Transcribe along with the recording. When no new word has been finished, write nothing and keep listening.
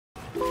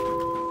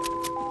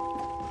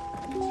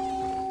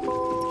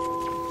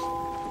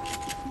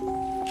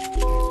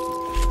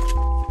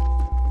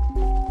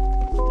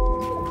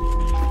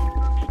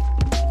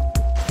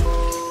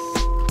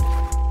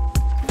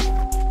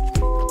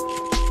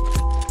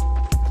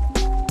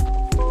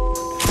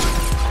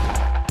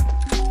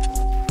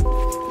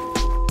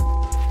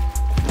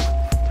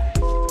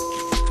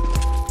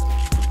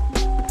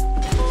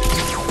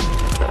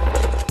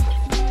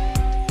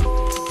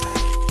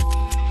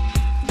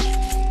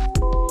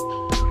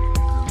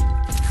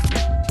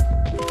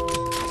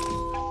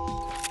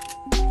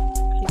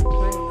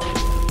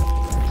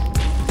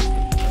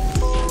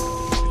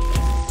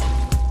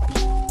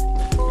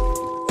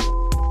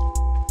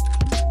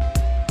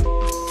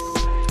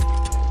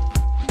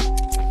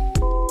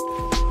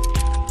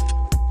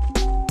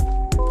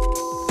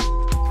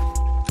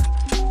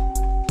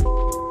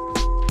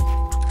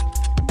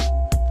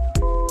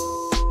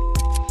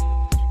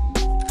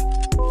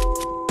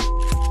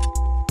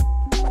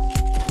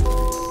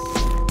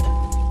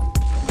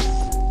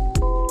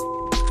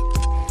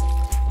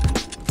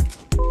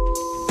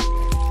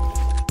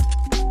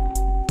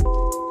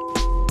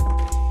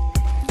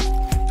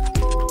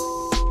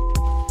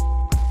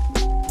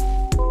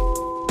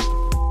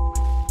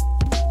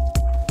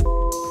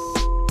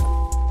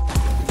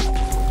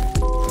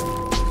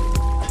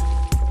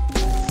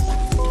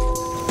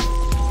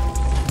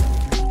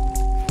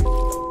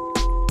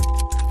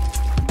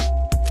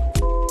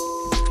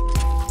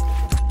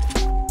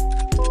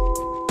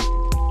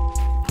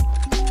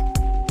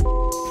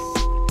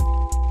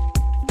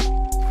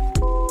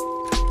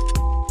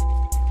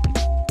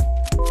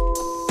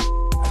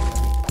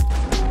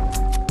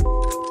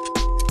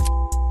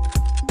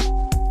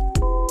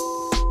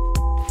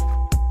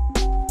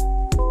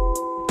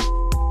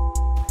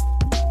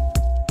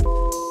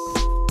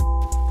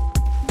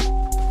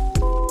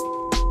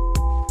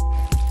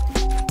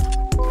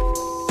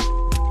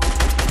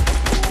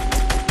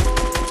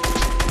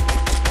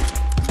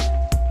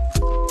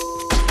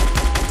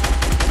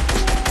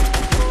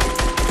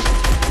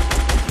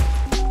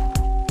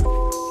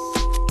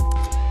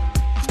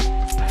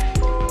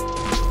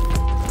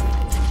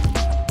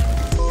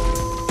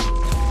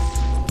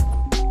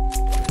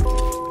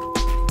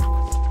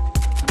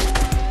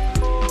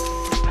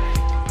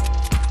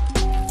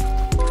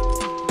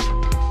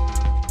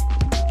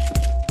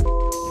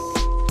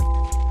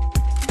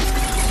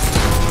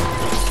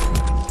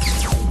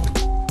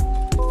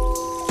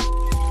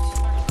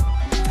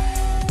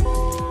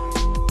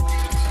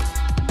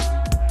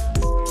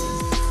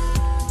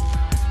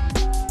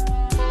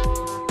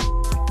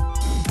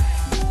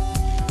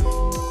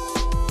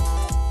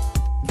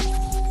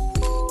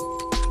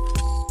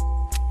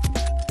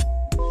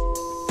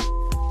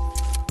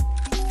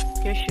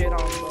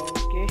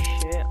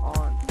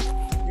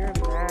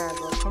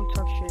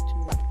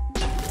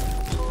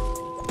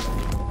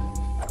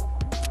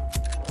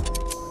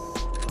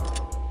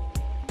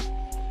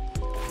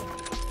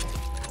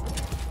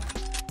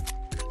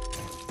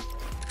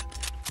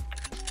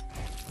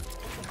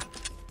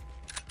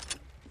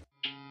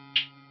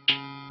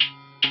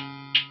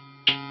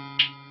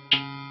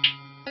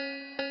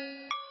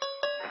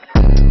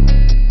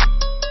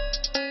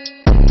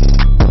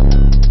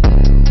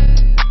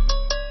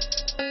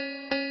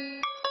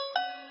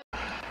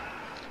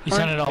He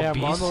sounded all yeah,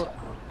 beast.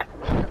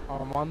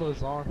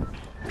 Armando's on.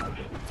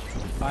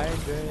 Bye,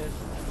 Andreas.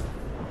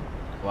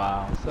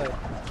 Wow. What's up?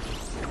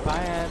 Bye,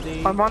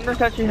 Andy.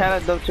 Armando's actually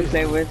had a dope to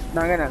play with.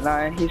 Not gonna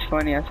lie, he's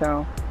funny as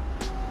hell.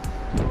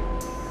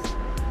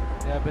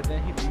 Yeah, but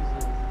then he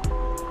loses.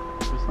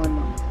 Oh,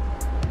 no.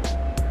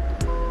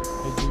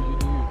 Hey, dude, you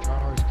do your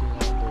tryhard skin on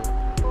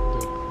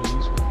the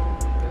police one.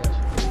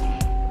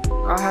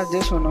 Yeah, I have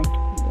this one on.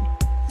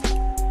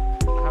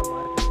 I have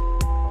mine.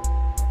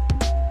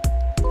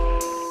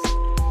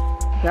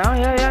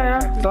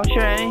 Yeah. Don't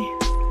share any.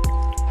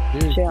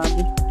 dude, Share,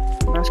 Andy.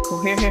 That's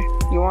cool. Here.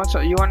 You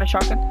want a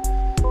shotgun?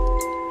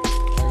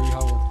 I already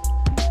have one.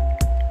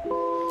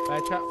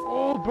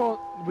 Oh, bro,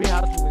 we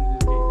have to win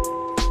this game.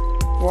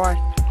 Why?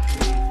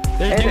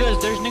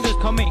 There's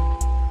niggas coming.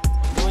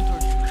 I'm going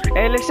towards you.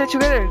 Hey, let's stay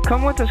together.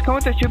 Come with us.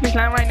 Chupi's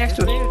lying right next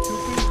to us.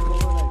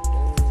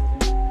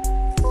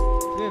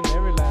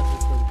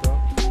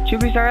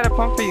 Chupi's, I got a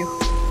pump for you.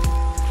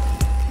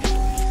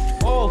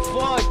 Oh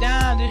fuck,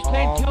 damn, there's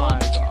playing Oh my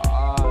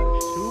god,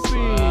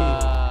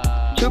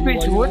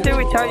 Chupi's, what did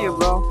we tell you,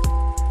 bro?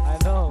 I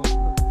know.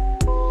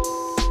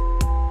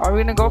 Are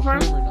we gonna go for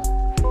him?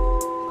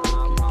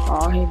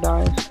 Oh, he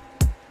dies.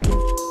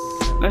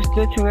 Let's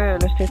stay together.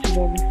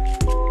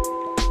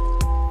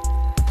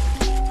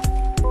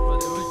 But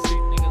there was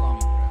big niggas on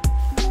me, bro.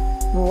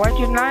 Well, why'd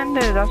you land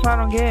there? That's what I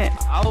don't get.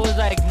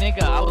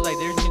 I was like,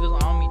 there's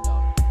niggas on me,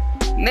 dog.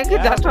 Nigga,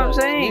 Yeah, that's what I'm but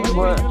saying. You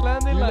But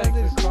landed like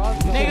across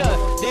the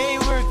Nigga, they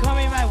were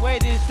coming my way.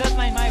 They stuck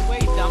my way,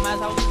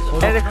 dumbass. I was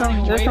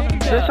just hey,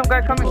 there's some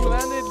guy coming. You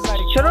landed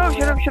like Shut up.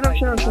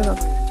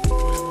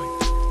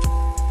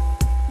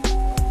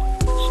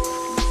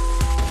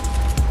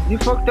 You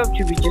fucked up,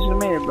 Chupi. Just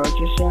admit it, bro.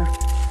 Just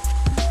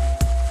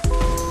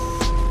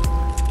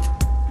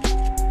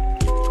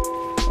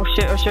Oh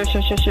shit.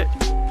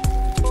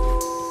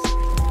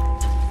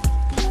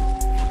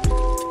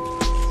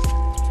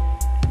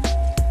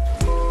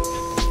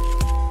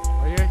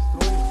 Are you guys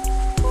throwing?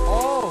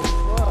 Oh,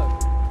 fuck.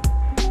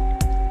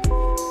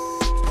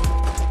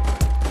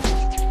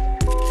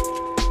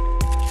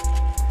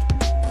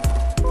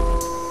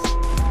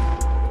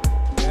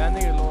 Yeah, that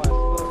nigga low as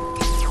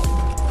fuck.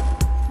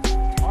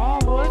 Oh,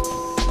 what?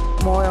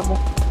 More.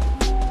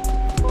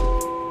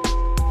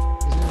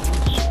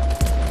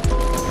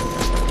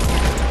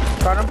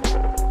 Got him.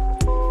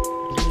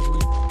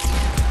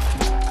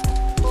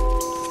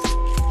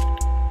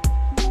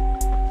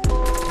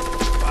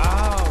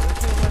 Wow,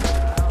 this thing went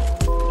down.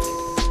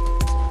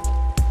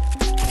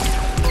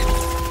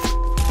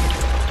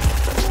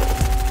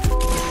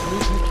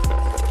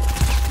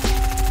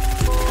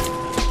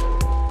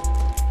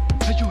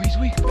 Pedro, he's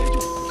weak.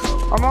 Pedro,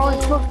 come. I'm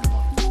always fuck.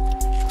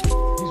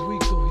 He's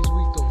weak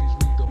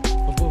though.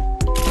 Above.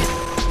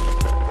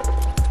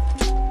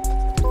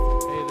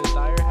 Hey, the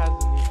Dire has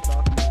a new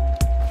stock.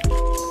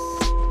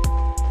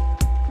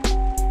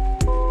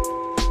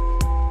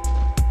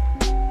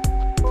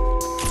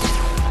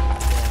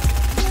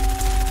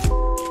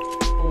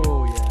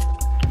 Oh, yeah.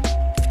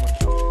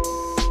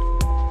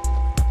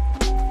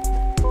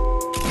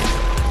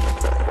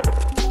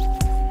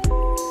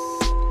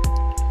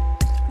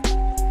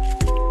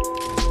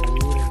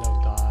 We wouldn't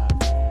have died,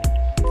 bro.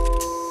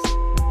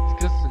 It's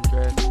good to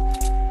dress.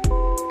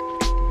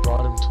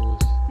 Brought him to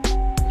us.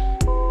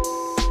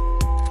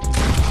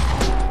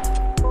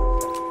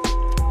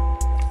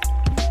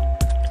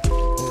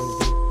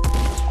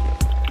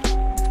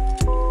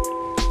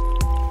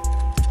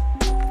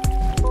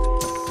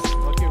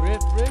 Okay,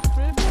 rip.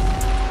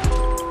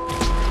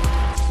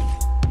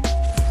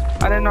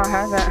 I didn't know I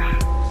had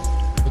that.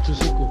 What's your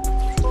sequel?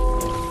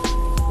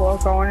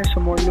 Fuck, I wanted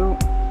some more loot.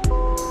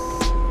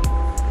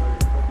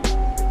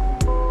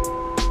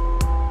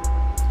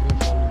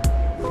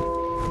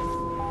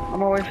 I'm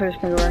gonna wait for this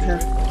nigga right here.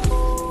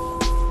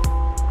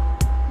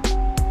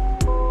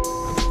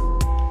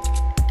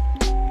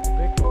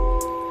 Big ball.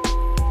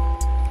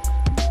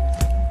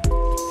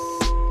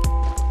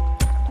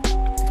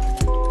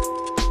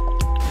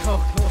 Oh,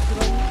 close it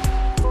on you.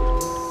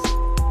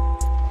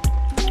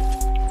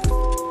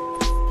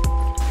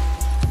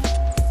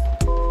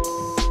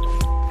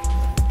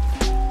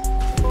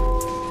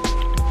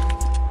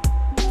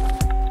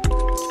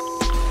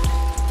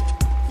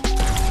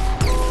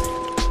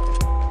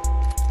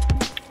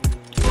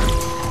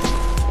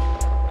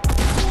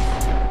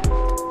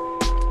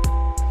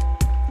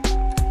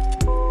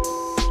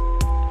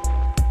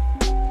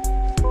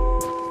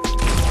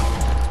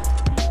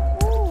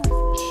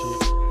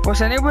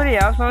 Was anybody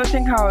else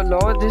noticing how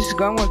low this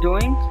gun was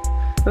doing?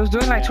 It was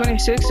doing like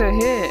 26 a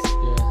hit.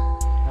 Yeah.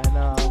 I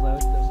know,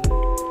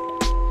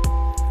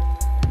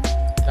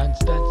 that's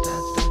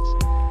Dance.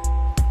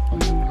 Oh,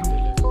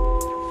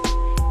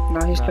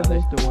 No, he's still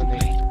there. the one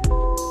that.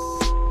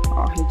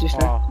 Oh, he just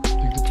left. Oh,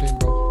 Pick the plane,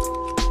 bro.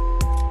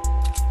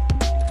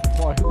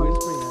 why are you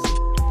whispering, Andy?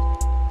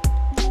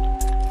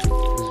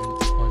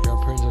 My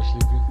grandparents are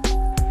sleeping.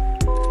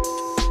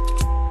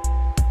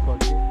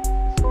 Fuck it.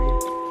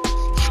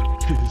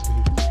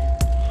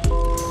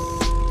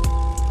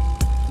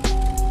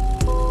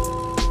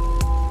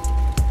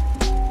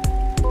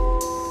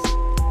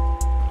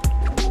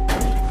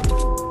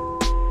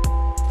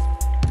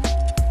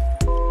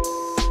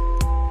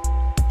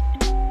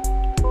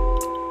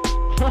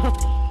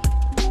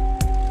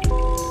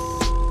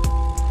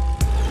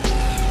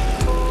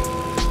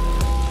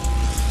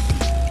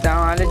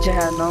 Did you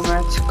have no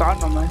mats? Got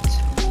no mats.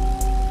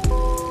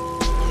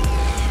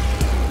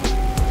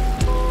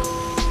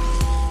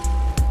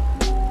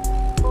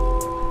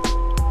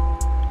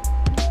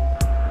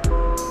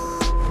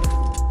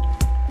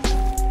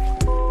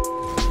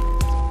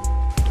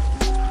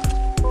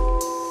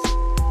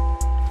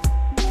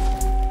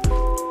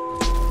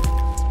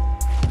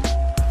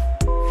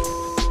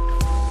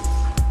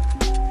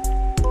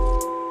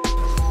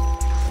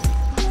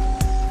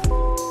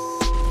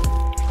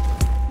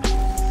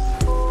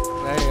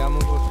 Hey, I'm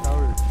gonna go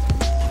shower.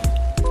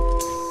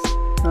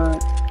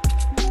 Alright.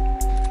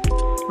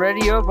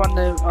 Ready up on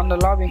the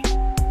lobby.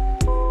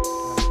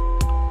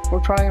 We're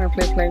probably gonna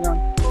play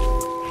playground.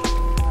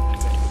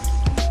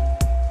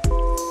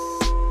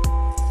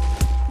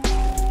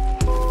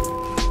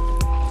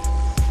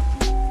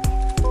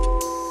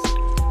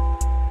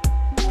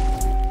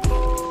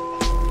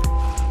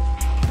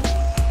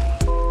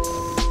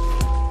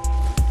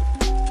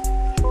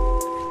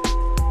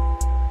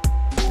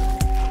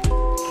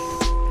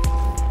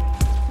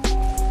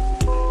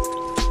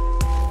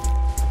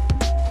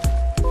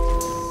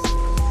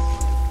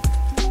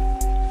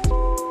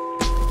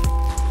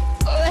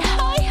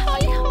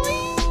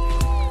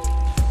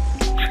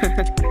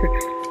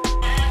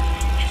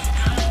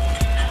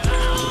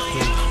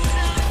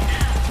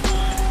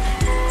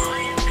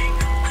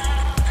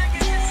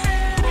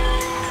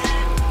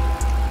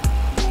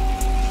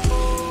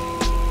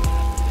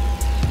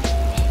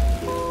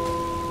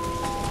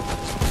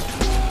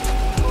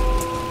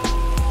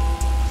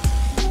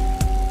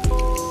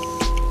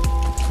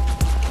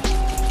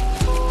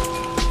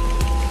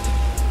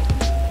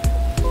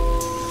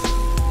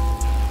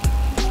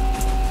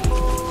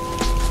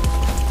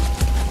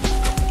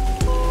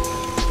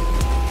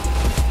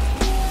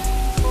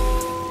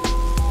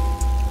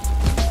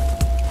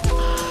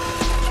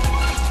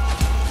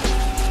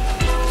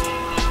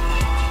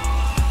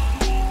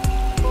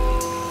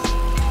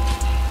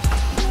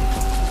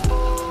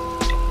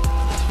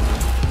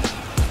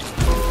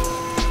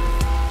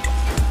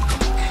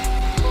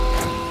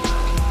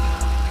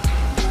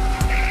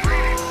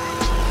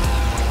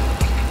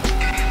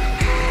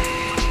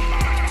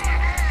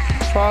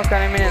 Fuck, I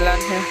didn't mean to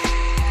land here.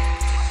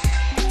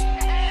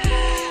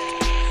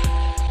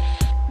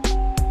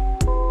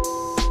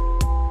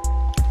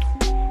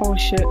 Oh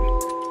shit.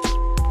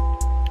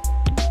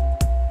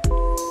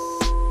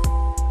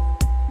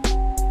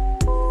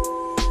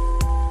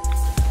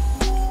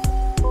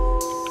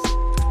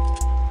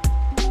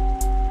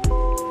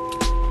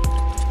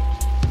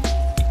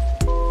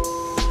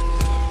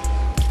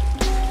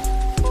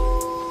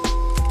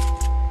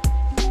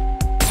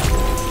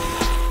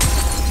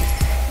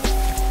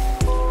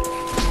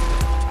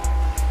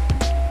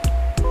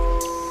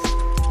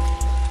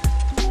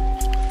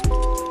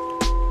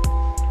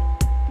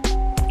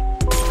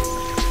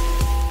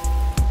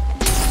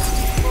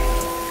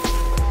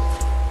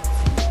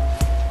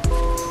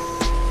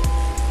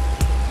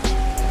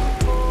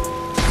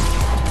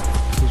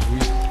 Who's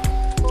weak?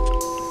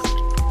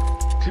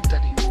 Clip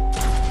that in.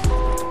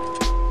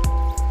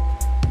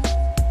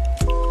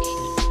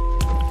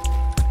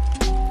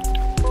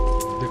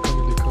 They're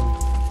coming, they're coming.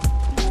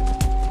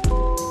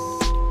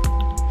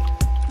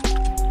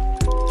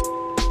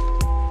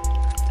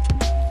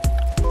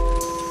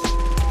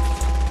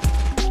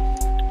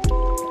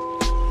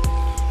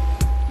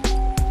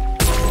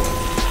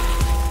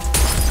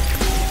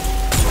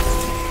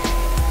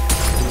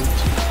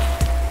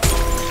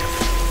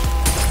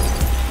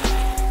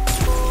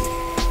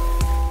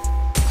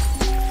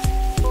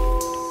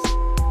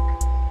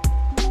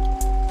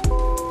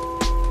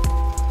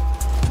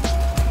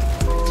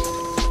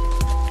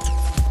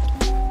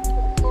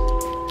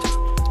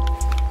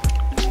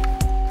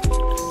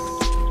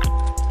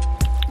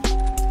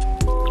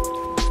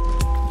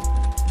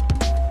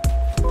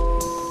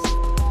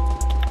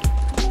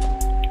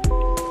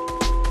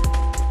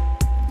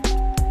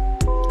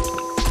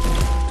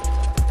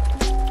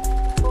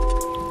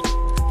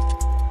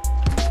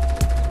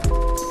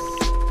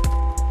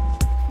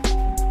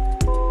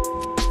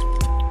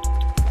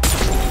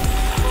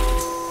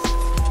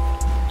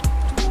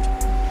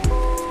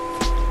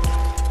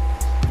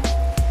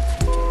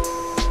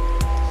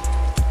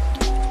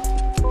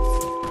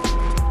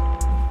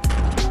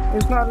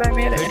 It's not letting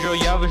me in it. Pedro,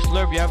 you have a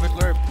slurp, you have a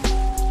slurp.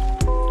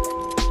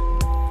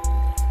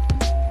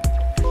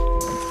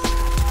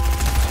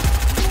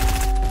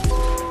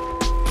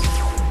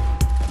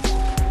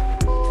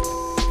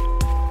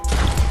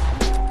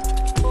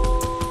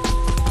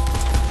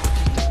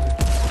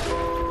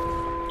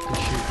 Good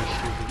shit, good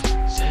shit, good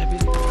shit. 7?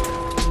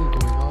 You're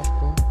going off,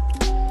 bro.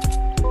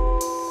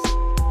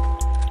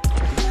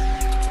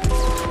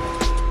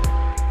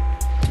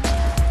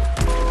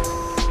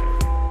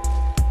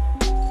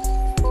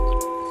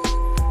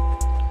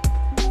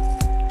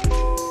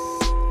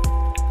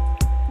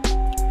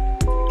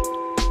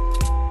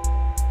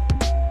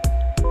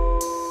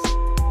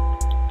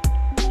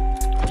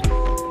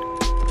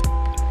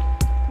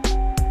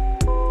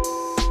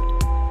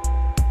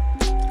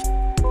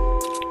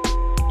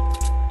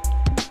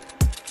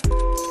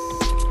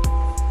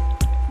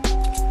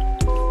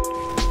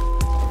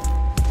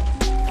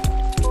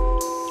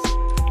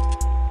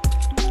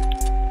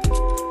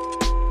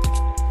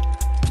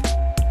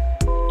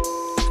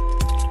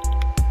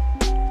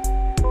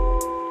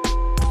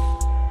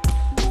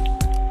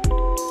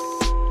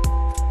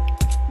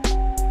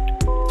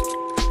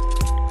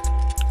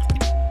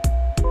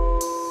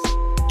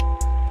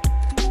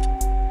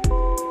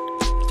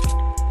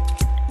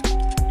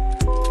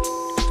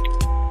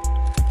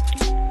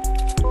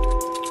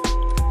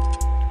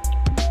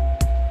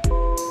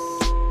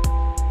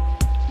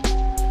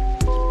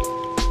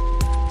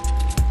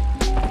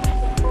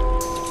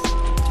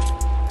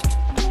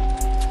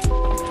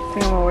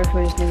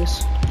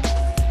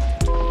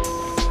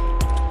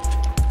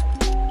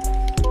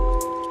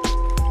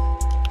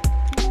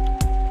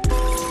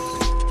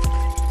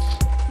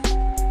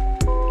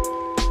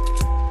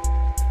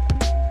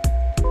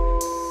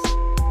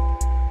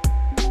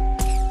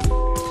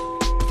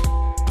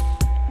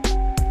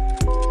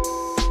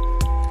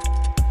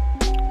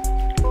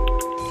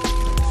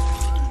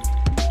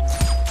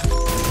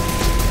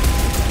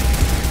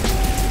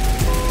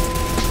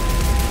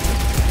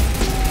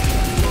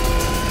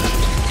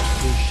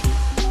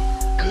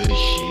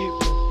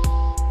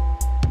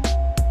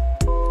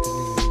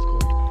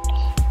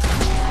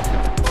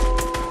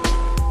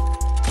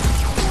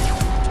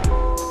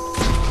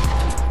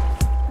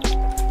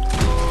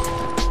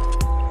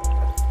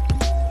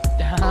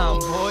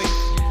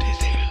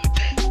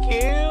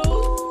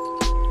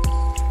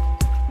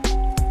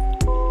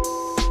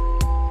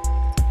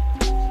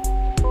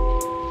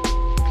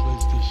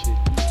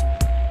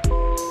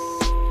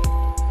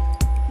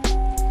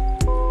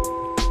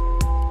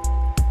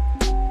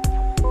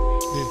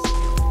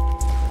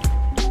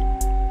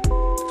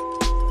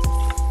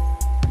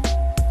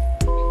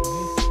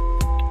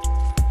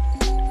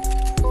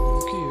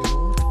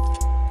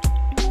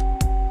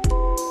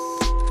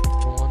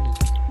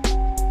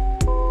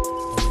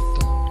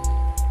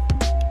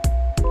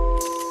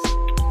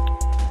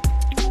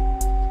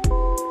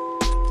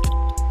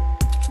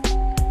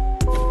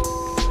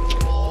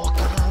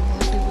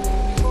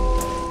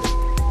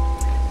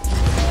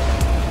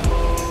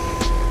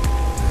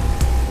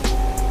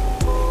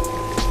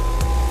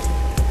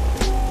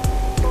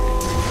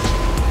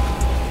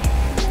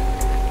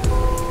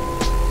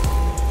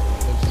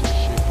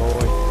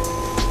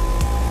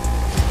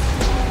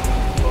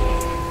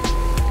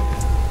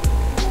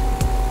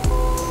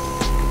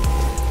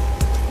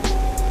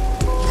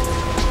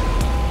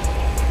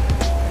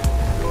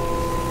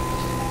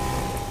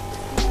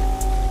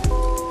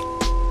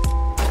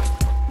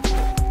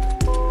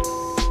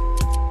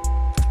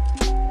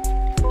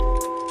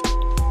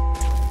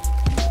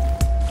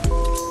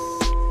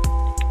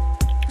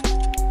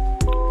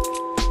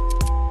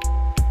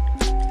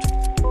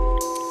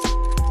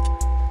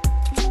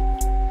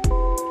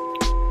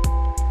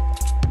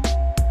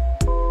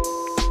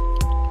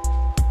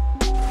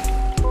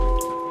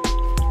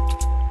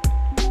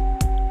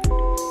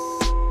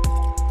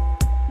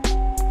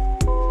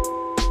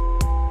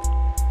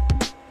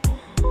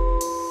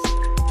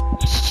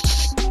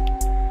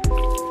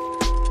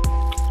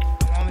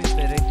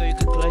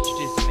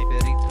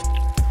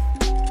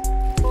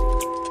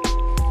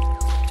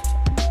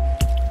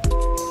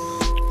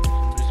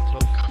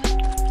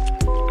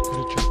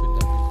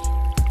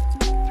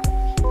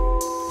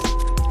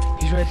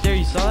 Right there,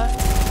 you saw that?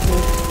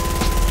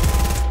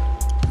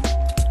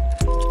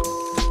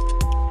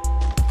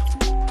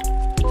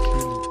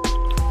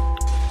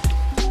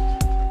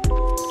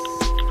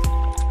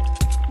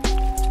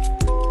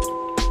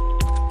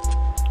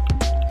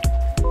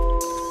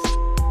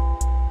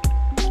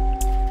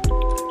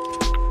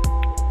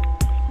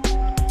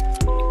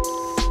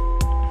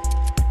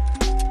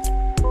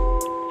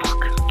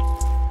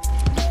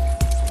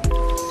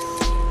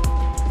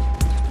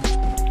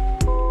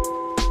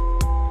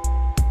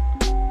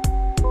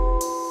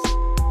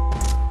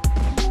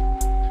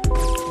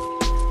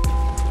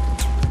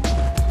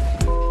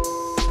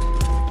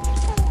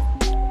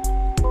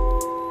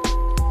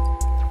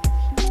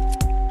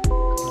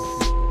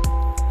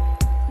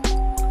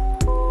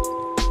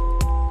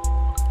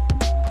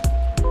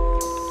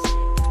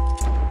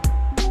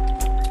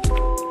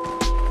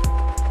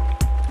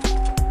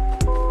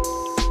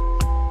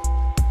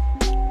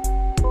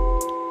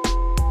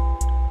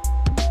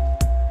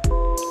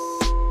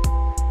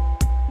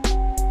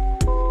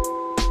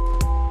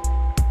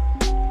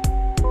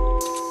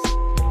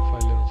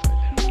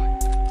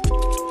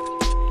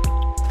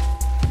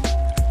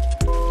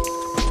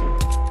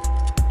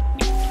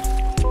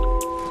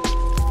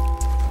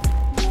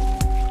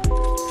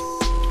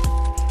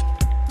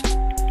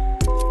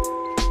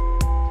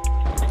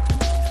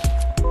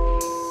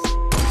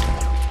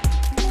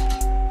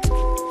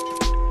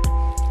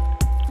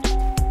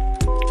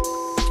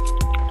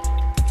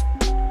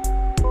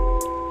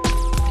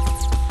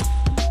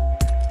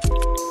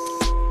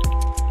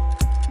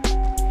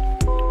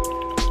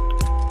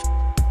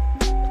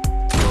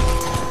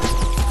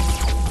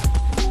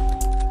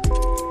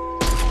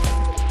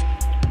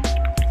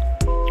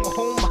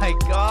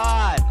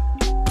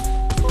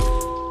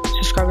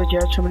 Subscribe to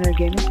Terminator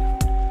Gaming.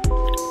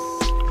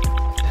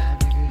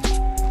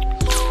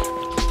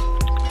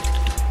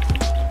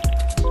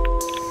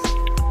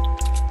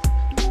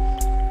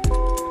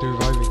 They're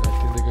reviving, I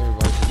think they're gonna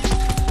revive him.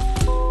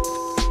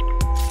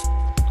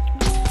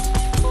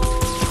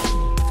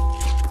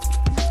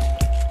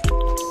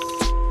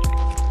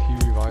 He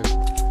revived him.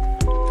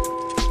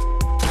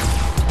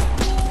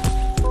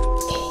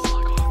 Oh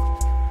my god.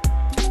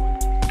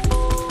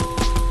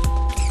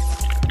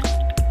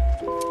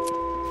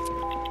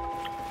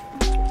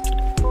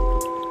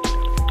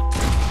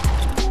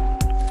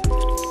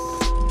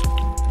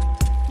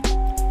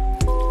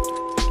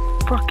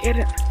 Fuck, get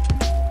it.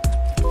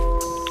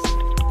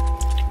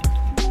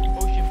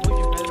 Potion,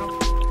 Pedro.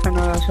 I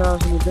know that's what I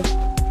was gonna do.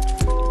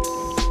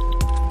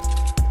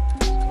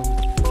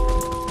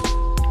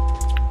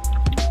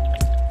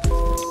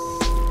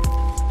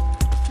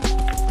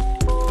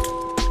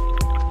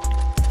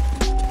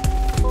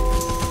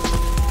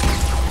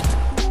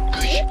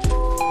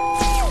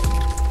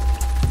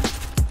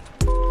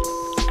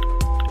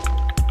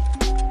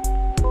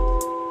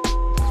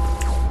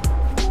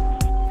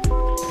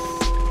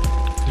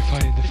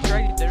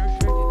 They're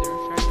restracted.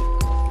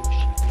 Oh,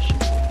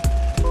 shit.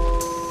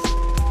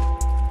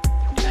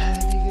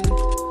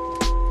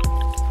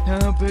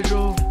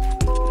 Pedro.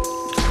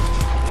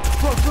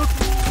 Fuck.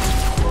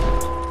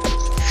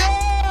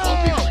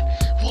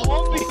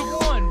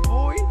 1v1,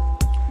 boy.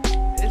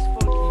 It's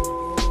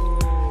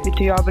fucking.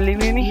 Do y'all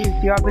believe in me? Do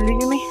y'all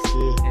believe in me?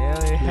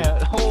 Hell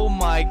yeah. Oh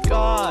my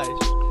gosh.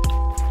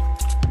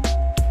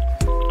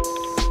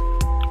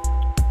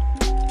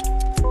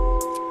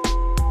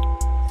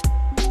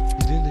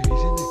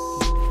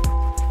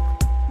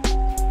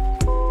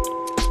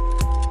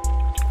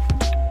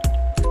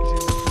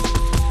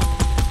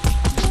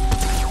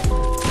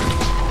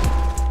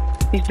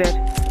 He's dead.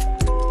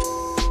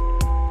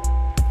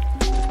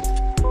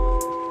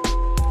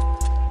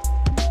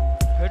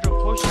 Pedro,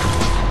 push. G.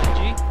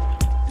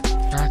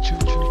 Ah, chill.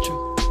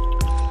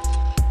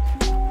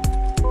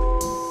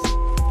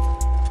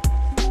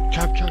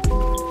 Trap.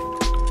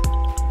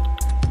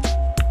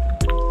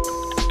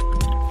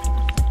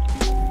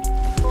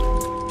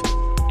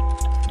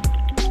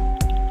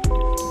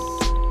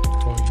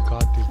 Bro, you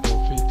got this, bro.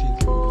 15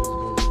 kills, let's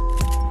go.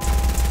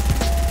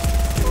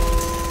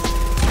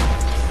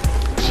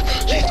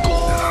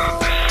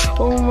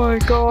 Oh my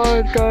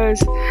god,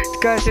 guys.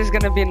 Guys, this is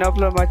gonna be an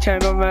upload on my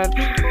channel, man.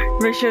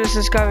 Make sure to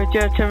subscribe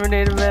to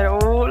Terminator, man.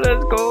 Oh,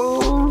 let's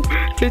go.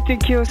 15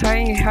 kills,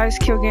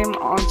 highest kill game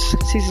on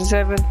season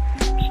 7.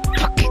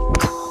 Fucking.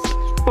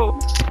 Oh.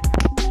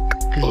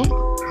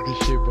 Good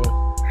shit, bro.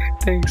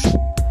 Thanks.